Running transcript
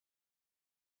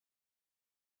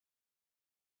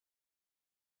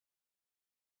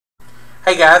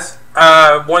Hey guys,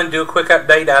 wanted to do a quick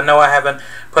update. I know I haven't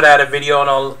put out a video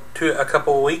in a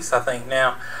couple of weeks, I think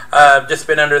now. Just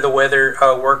been under the weather,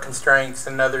 work constraints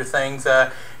and other things.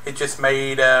 It just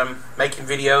made making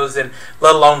videos and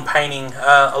let alone painting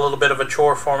a little bit of a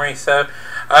chore for me. So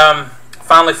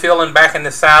finally feeling back in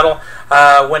the saddle,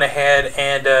 went ahead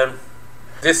and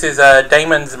this is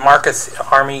Damon's Marcus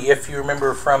army, if you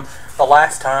remember from the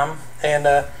last time. And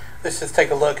let's just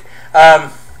take a look.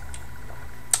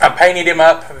 I painted him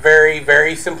up very,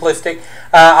 very simplistic.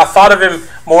 I thought of him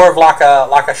more of like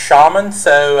a shaman,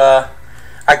 so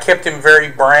I kept him very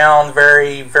brown,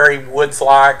 very, very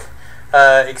woods-like,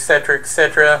 etc.,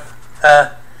 etc.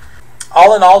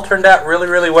 All in all, turned out really,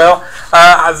 really well.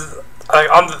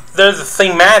 There's a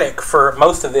thematic for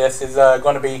most of this is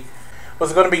going to be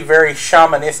very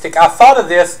shamanistic. I thought of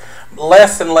this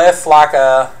less and less like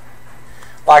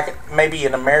maybe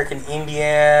an American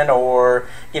Indian or,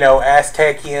 you know,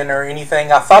 Aztecian or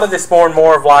anything. I thought of this more and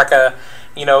more of like a,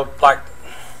 you know, like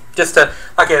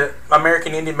an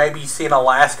American Indian maybe you see in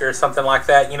Alaska or something like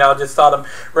that. You know, I just thought of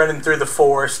running through the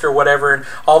forest or whatever, and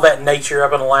all that nature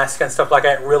up in Alaska and stuff like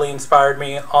that really inspired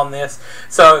me on this.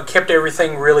 So it kept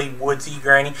everything really woodsy,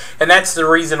 grainy, and that's the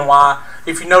reason why,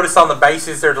 if you notice on the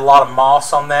bases, there's a lot of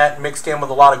moss on that mixed in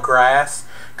with a lot of grass,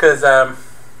 because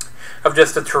of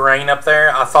just the terrain up there.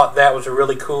 I thought that was a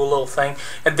really cool little thing.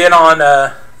 And then on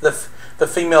the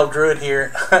female druid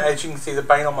here, as you can see the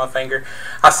paint on my finger,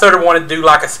 I sort of wanted to do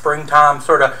like a springtime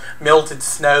sort of melted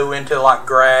snow into like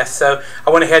grass. So I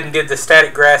went ahead and did the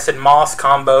static grass and moss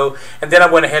combo, and then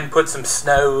I went ahead and put some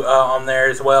snow on there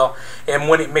as well. And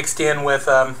when it mixed in with,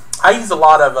 I use a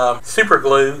lot of super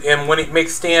glue, and when it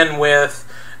mixed in with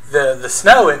the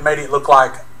snow, it made it look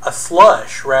like a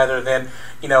slush rather than,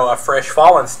 you know, a fresh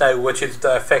fallen snow, which is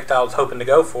the effect I was hoping to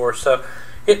go for. So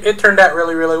it turned out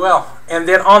really, really well. And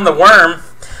then on the worm,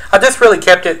 I just really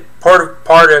kept it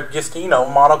part of just, you know,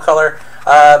 monocolor.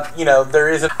 You know,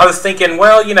 I was thinking,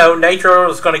 well, you know, nature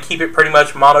is going to keep it pretty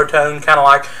much monotone, kind of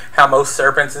like how most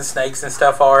serpents and snakes and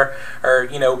stuff are. Or,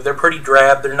 you know, they're pretty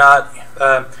drab. They're not,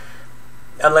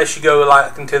 unless you go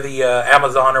like into the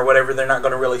Amazon or whatever, they're not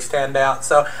going to really stand out.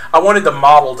 So I wanted the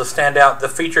model to stand out, the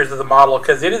features of the model,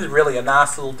 because it is really a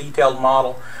nice little detailed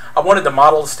model. I wanted the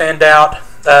model to stand out,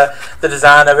 the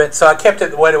design of it, so I kept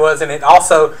it the way it was, and it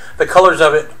also, the colors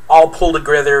of it all pulled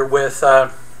together with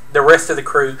the rest of the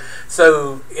crew,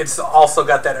 so it's also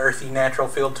got that earthy, natural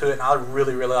feel to it, and I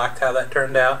really, really liked how that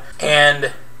turned out.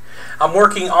 And I'm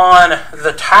working on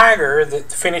the tiger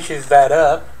that finishes that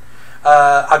up.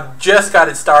 I've just got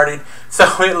it started, so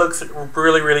it looks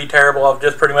really, really terrible. I've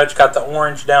just pretty much got the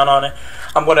orange down on it.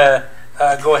 I'm going to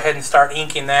go ahead and start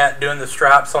inking that, doing the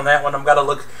stripes on that one. I've got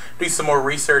to do some more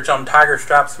research on tiger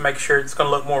stripes to make sure it's going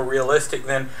to look more realistic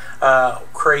than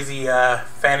crazy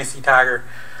fantasy tiger.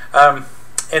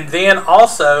 And then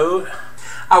also,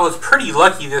 I was pretty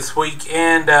lucky this week,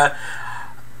 and I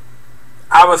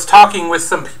was talking with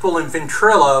some people in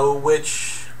Ventrilo,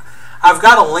 which I've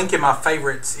got a link in my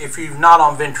favorites. If you're not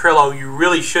on Ventrilo, you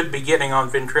really should be getting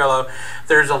on Ventrilo.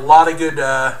 There's a lot of good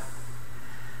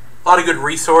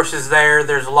resources there.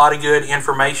 There's a lot of good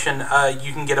information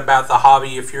you can get about the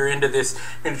hobby if you're into this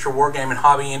miniature wargaming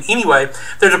hobby. And anyway,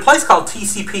 there's a place called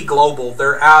TCP Global.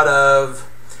 They're out of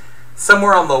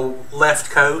somewhere on the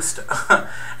left coast,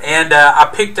 and I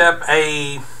picked up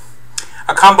a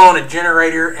combo and a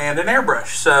generator and an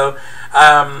airbrush. So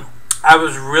I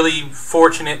was really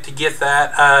fortunate to get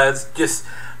that. It's just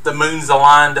the moons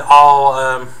aligned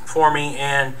all for me,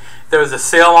 and there was a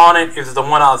sale on it. It was the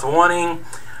one I was wanting.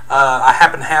 I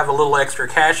happened to have a little extra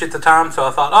cash at the time, so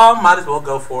I thought, oh, might as well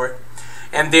go for it.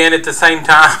 And then at the same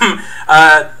time,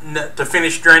 to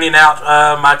finish draining out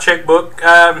my checkbook,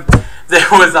 there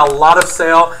was a lot of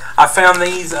sale. I found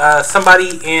these,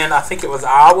 somebody in, I think it was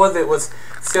Iowa, that was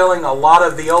selling a lot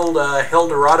of the old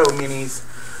Dorado minis.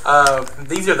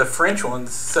 These are the French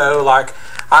ones, so like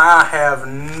I have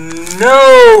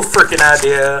no freaking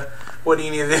idea what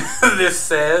any of this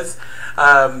says,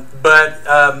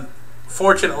 but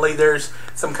fortunately there's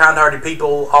some kind-hearted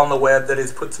people on the web that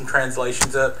has put some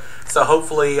translations up, so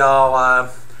hopefully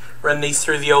I'll run these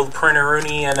through the old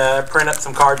printer-rooney and print up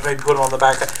some cards, maybe put them on the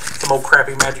back of some old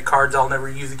crappy magic cards I'll never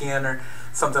use again or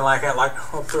something like that, like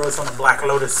I'll throw this on a Black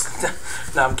Lotus.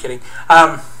 No, I'm kidding.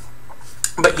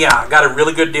 But yeah, I got a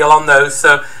really good deal on those,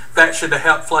 so that should have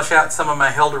helped flush out some of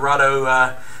my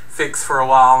Dorado fix for a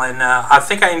while. And I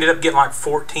think I ended up getting like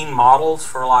 14 models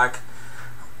for like,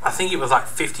 I think it was like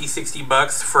 50, 60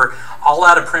 bucks for all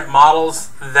out of print models.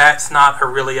 That's not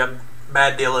really a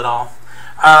bad deal at all.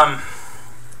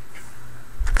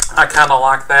 I kind of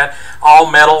like that. All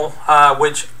metal,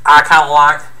 which I kind of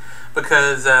like.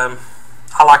 because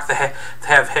I like to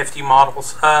have hefty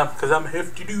models, because I'm a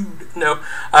hefty dude. No,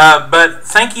 but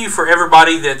thank you for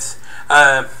everybody that's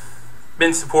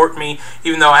been supporting me,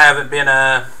 even though I haven't been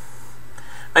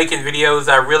making videos.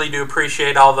 I really do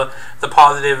appreciate all the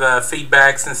positive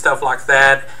feedbacks and stuff like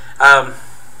that.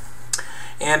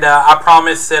 And I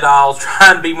promise that I'll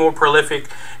try and be more prolific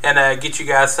and get you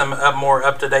guys some more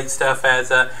up-to-date stuff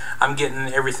as I'm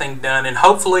getting everything done. And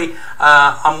hopefully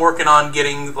I'm working on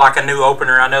getting like a new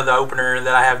opener. I know the opener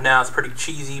that I have now is pretty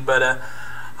cheesy, but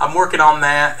I'm working on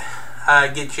that.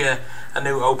 Get you a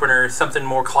new opener, something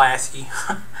more classy.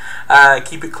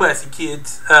 Keep it classy,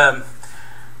 kids.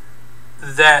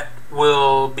 That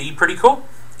will be pretty cool.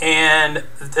 And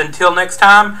until next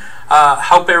time,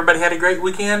 hope everybody had a great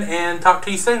weekend, and talk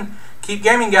to you soon. Keep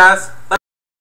gaming, guys.